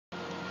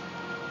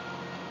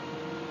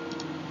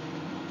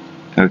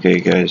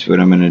Okay guys, what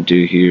I'm going to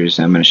do here is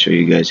I'm going to show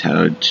you guys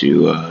how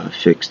to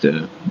fix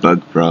the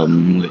bug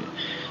problem with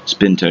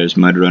Spintires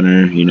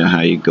mudrunner. You know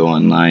how you go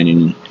online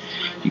and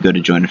you go to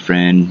join a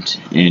friend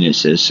and it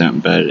says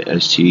something about an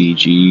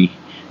STG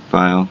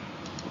file.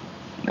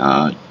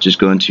 Just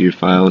go into your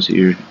files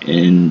here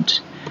and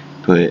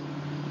put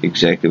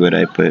exactly what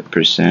I put,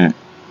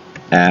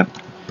 %app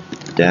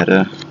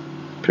data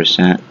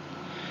 %,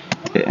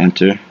 hit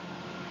enter,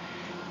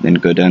 then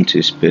go down to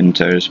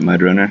Spintires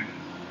mudrunner,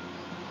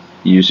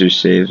 user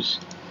saves.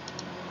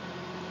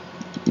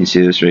 You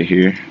see this right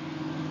here.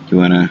 You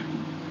wanna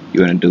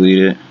delete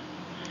it,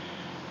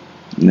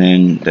 and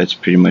then that's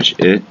pretty much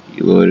it.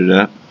 You load it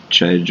up,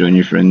 try to join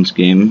your friend's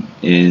game,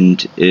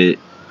 and it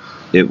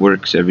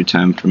works every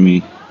time for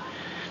me.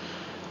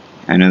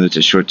 I know that's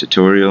a short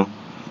tutorial,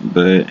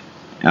 but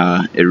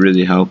it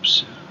really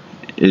helps.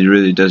 It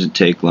really doesn't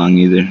take long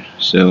either,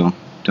 so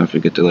don't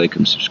forget to like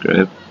and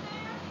subscribe.